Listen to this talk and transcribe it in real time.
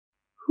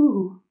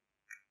Whew.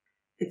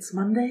 It's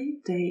Monday,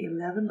 day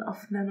 11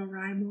 of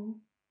NaNoWriMo.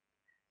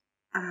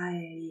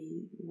 I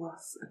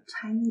was a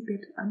tiny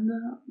bit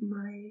under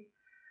my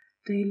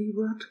daily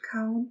word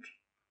count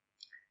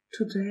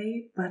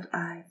today, but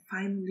I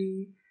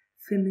finally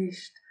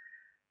finished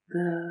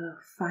the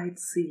fight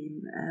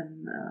scene,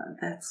 and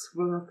that's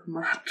worth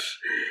much,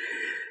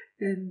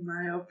 in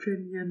my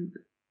opinion.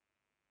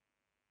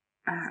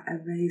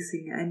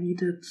 Amazing. I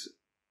needed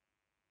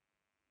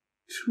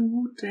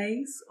 2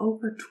 days,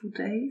 over 2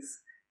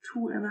 days,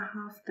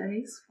 2.5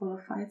 days for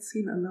the fight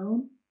scene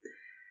alone,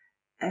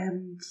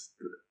 and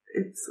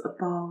it's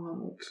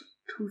about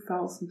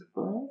 2,000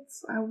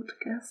 words, I would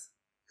guess.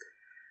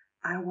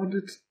 I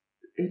wanted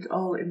it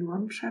all in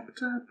one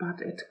chapter,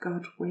 but it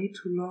got way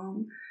too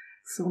long,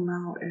 so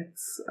now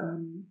it's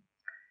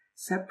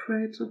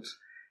separated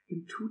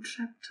in 2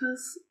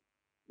 chapters.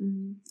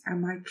 I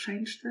might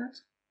change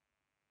that,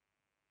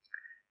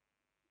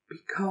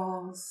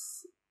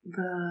 because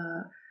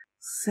the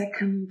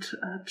second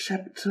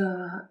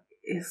chapter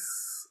is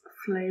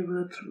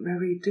flavored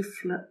very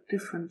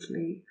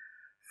differently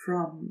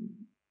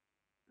from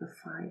the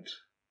fight.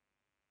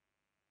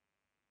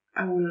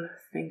 I will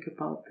think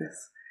about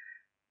this.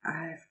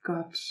 I've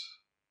got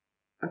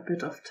a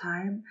bit of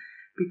time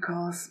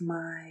because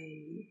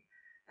my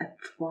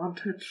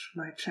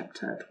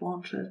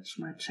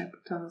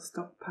chapter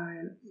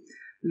stockpile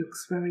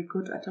looks very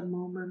good at the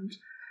moment.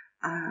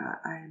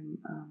 I'm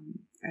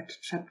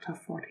at chapter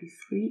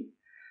 43,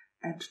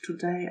 and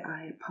today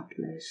I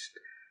published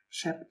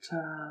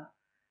chapter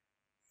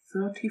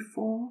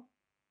 34,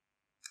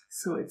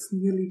 so it's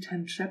nearly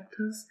 10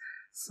 chapters,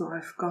 so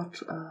I've got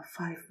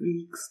 5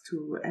 weeks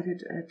to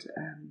edit it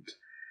and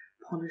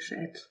polish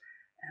it,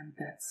 and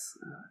that's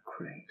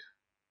great.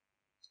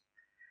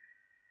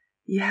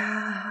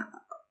 Yeah,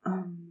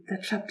 the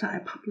chapter I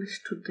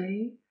published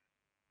today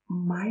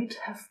might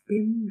have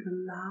been the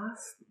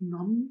last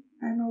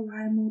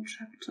non-NaNoWriMo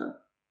chapter.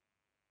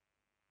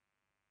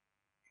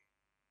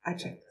 I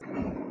checked.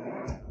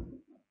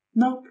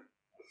 Nope.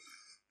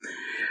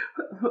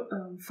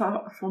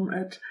 Far from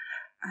it.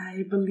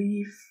 I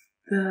believe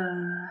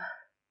the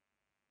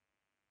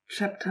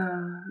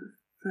chapter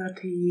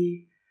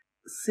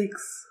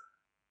 36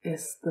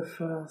 is the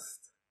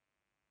first.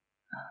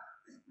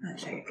 I'll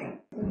check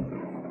again.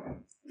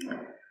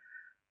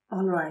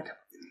 Alright.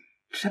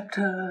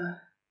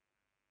 Chapter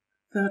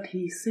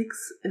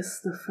 36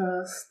 is the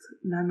first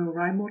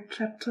NaNoWriMo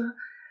chapter,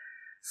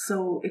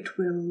 so it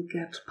will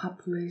get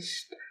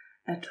published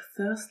at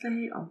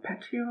Thursday on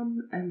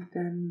Patreon and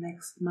then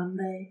next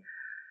Monday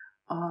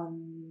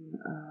on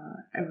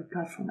every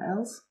platform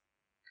else.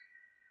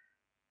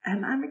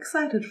 And I'm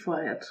excited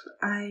for it.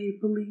 I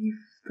believe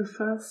the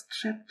first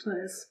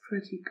chapter is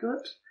pretty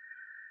good,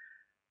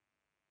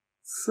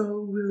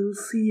 so we'll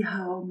see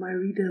how my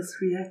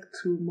readers react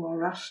to more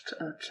rushed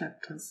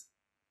chapters.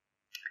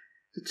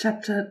 The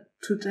chapter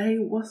today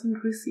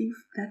wasn't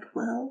received that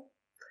well.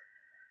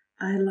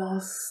 I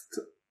lost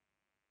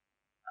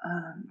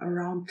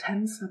around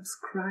 10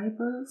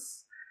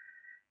 subscribers,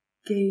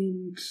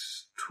 gained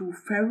 2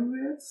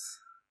 favorites,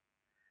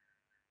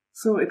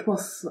 so it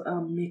was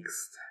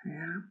mixed,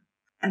 yeah.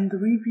 And the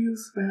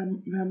reviews were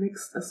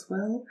mixed as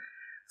well.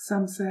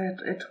 Some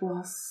said it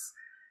was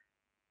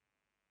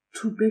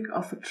too big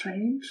of a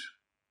change.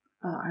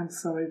 Oh, I'm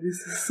sorry,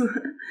 this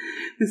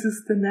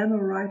is the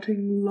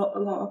NaNoWriting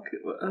log,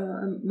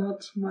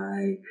 not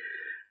my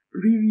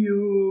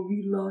review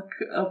vlog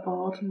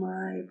about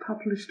my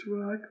published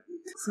work.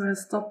 So I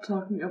stopped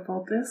talking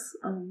about this.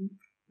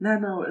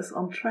 Nano is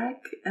on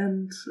track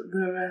and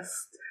the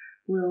rest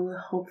will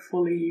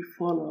hopefully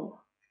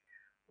follow.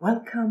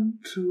 Welcome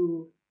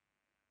to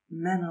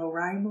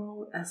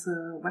NaNoWriMo as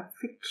a web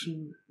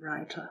fiction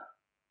writer.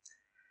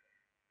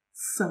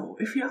 So,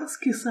 if you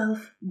ask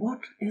yourself,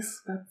 what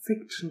is web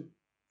fiction?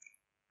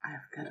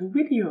 I've got a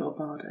video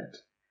about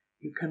it.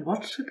 You can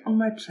watch it on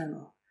my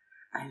channel.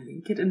 I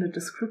link it in the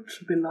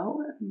description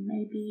below and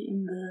maybe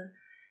in the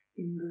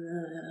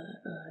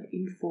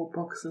info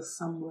boxes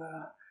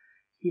somewhere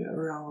here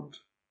around.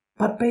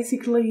 But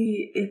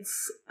basically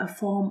it's a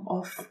form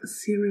of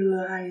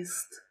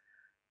serialized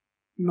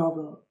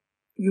novel.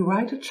 You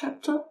write a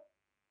chapter,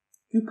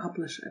 you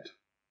publish it.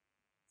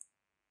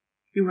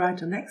 You write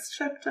the next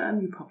chapter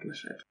and you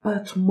publish it.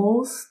 But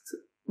most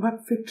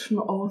web fiction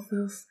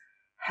authors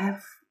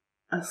have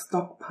a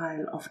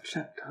stockpile of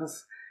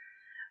chapters.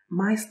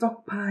 My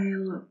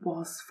stockpile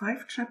was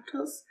 5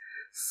 chapters,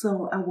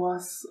 so I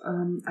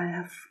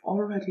have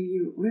already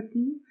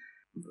written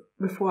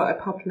before I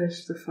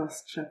published the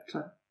first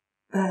chapter.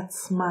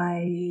 That's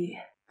my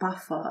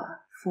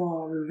buffer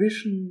for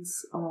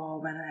revisions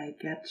or when I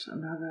get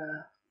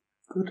another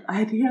good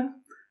idea,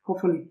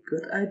 hopefully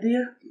good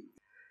idea.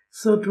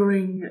 So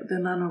during the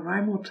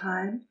NaNoWriMo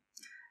time,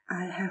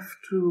 I have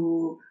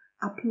to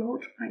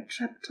upload my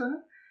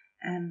chapter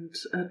and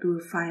do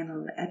a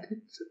final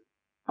edit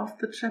of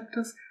the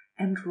chapters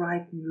and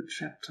write new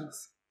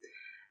chapters.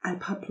 I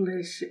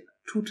publish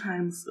 2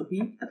 times a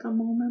week at the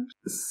moment,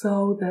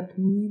 so that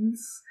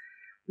means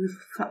with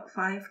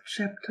 5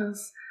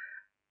 chapters.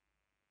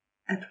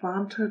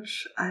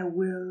 Advantage, I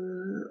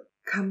will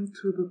come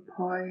to the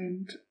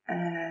point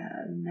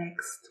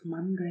next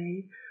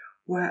Monday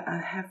where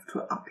I have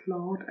to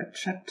upload a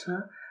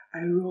chapter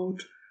I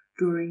wrote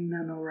during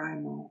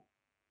NaNoWriMo.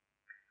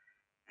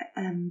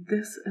 And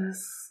this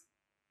is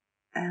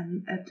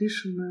an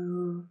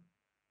additional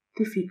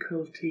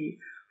difficulty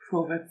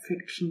for web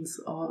fictions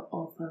or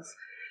authors.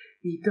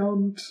 We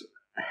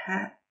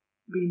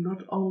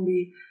not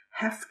only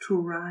have to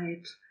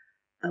write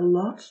a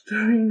lot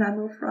during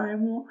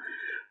NaNoWriMo,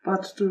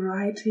 but the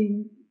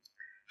writing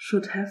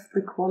should have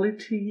the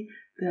quality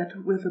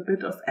that with a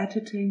bit of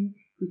editing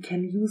we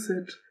can use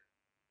it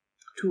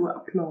to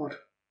upload.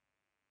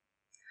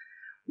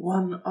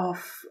 One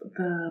of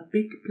the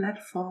big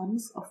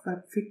platforms of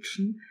web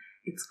fiction,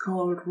 it's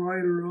called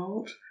Royal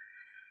Road,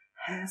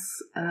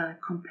 has a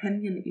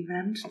companion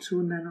event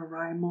to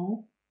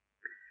NaNoWriMo.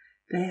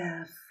 They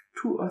have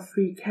 2 or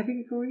 3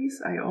 categories,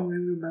 I only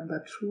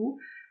remember 2,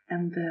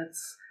 and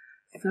that's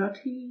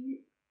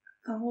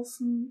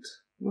 30,000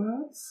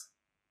 words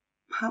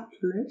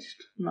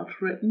published,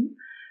 not written,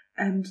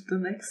 and the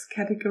next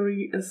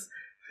category is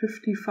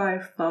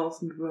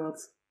 55,000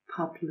 words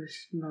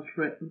published, not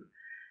written.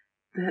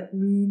 That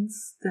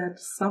means that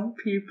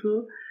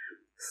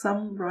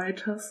some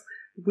writers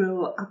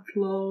will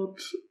upload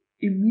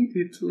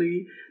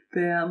immediately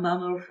their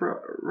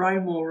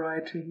NaNoWriMo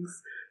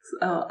writings.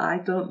 So I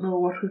don't know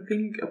what to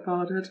think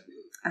about it.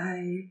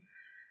 I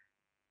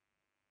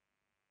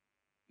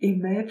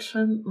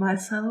imagine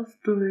myself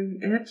doing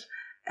it,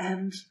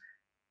 and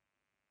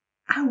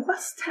I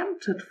was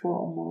tempted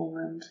for a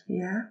moment,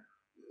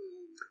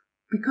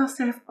 because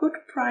they have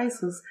good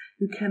prizes.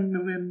 You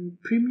can win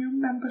premium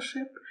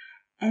membership,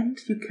 and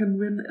you can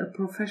win a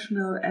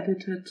professional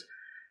edited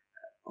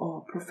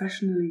or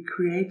professionally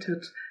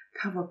created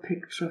cover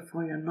picture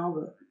for your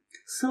novel.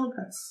 So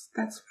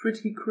that's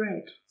pretty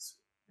great.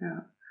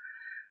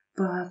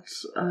 But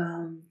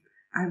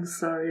I'm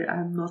sorry,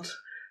 I'm not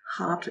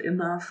hard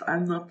enough,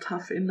 I'm not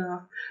tough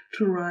enough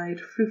to write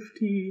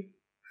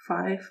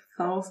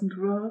 55,000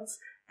 words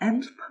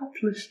and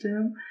publish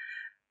them.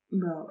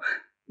 No,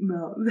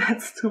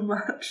 that's too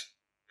much.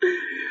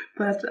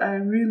 But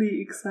I'm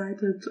really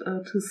excited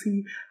to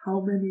see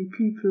how many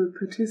people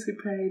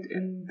participate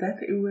in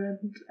that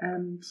event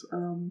and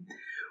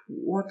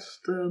what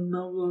the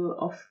novel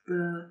of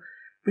the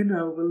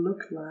winner will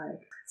look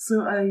like.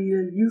 So I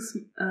use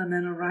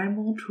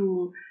NaNoWriMo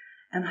to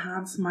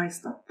enhance my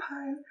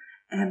stockpile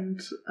and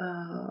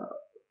to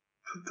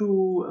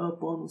do a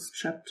bonus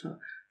chapter,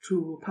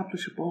 to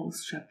publish a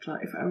bonus chapter.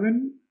 If I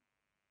win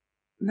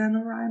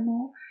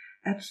NaNoWriMo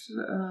at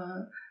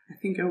I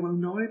think I will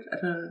know it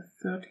at the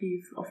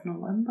 30th of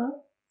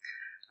November,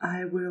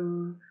 I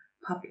will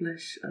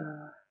publish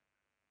a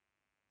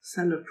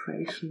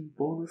celebration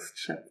bonus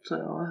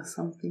chapter or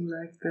something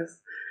like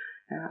this.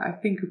 I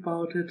think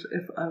about it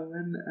if I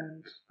win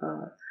and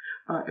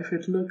if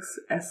it looks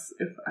as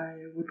if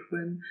I would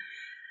win.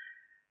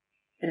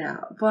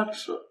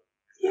 But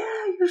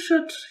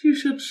you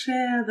should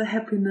share the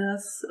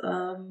happiness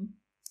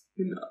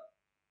in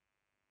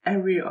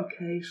every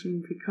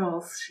occasion,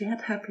 because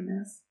shared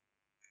happiness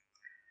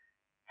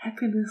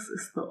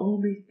is the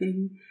only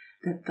thing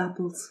that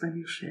doubles when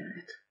you share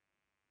it.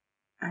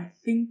 I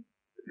think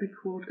the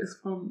quote is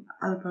from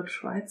Albert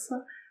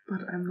Schweitzer,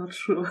 but I'm not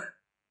sure.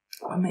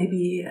 Or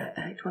maybe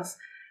it was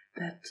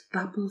that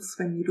doubles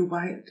when you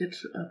divide it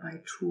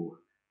by 2.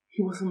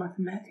 He was a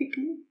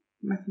mathematician.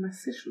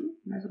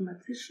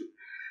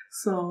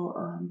 So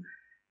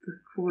the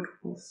quote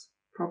was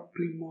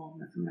probably more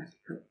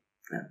mathematical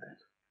than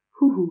that.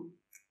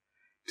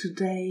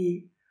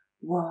 Today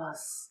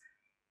was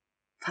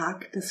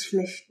Tag des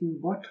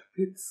schlechten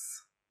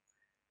Wortwitz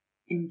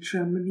in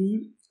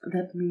Germany.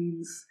 That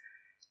means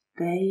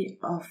Day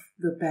of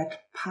the Bad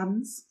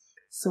Puns.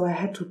 So I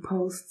had to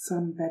post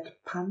some bad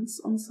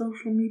puns on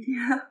social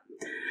media.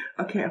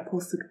 Okay, I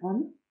posted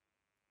one.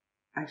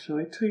 I show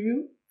it to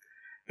you.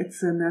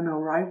 It's a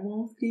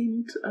NaNoWriMo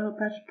themed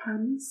bad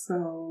pun,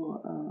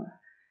 so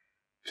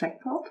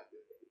jackpot.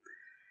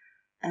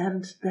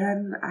 And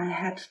then I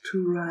had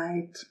to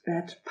write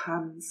bad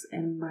puns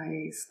in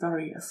my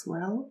story as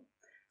well.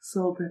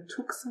 So that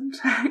took some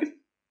time.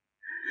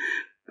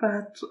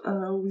 But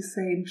we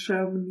say in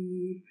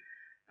Germany,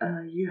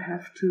 you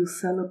have to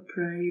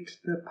celebrate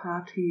the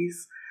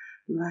parties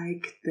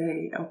like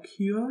they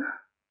occur.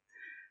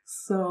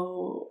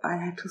 So I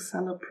had to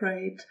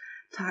celebrate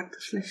Tag des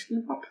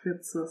schlechten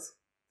Wortwitzes.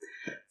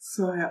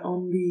 So I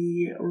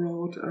only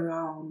wrote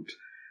around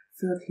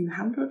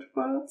 1,300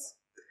 words,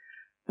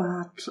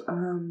 but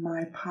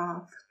my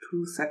path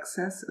to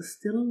success is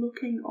still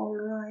looking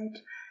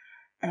alright,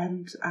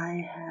 and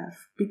I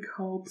have big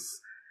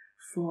hopes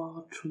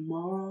for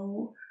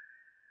tomorrow,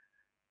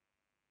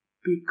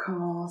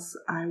 because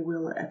I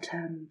will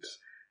attend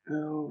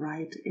the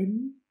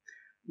write-in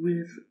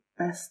with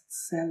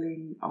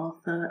best-selling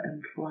author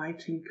and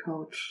writing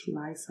coach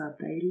Liza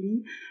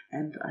Daily,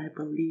 and I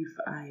believe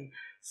I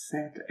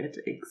said it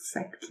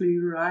exactly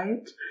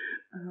right.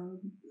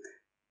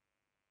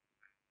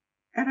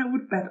 And I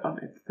would bet on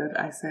it that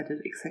I said it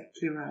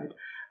exactly right.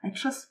 I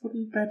just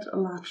wouldn't bet a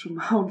large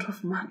amount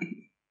of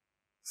money.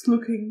 It's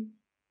looking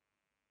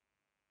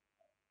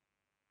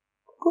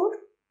good.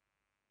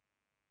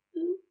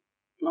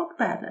 Not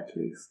bad, at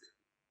least.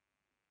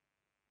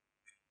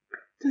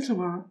 Till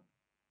tomorrow.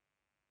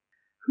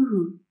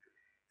 Hoo-hoo.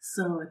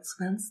 So it's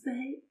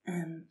Wednesday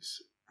and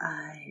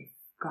I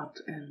got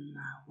in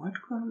word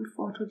count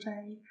for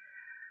today.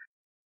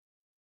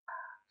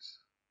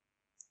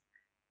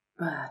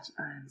 But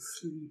I'm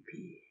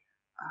sleepy.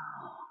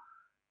 Oh,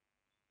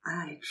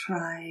 I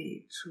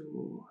try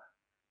to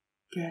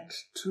get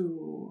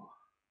to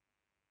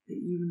the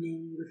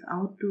evening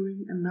without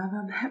doing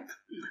another nap.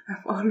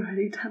 I've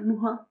already done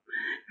one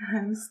and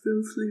I'm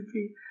still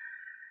sleepy.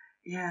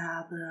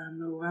 Yeah, the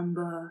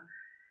November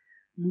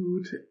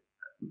mood,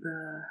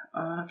 the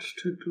urge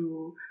to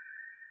do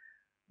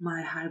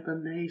my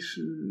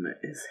hibernation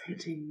is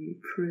hitting me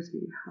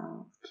pretty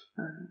hard.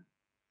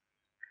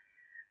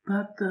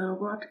 But the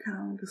word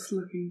count is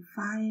looking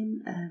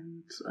fine,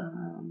 and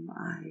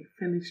I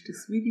finished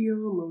this video,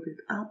 load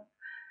it up,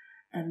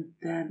 and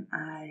then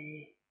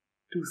I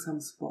do some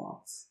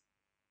sports.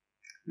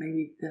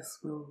 Maybe this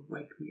will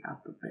wake me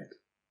up a bit.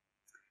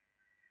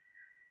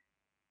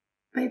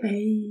 Bye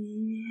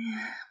bye.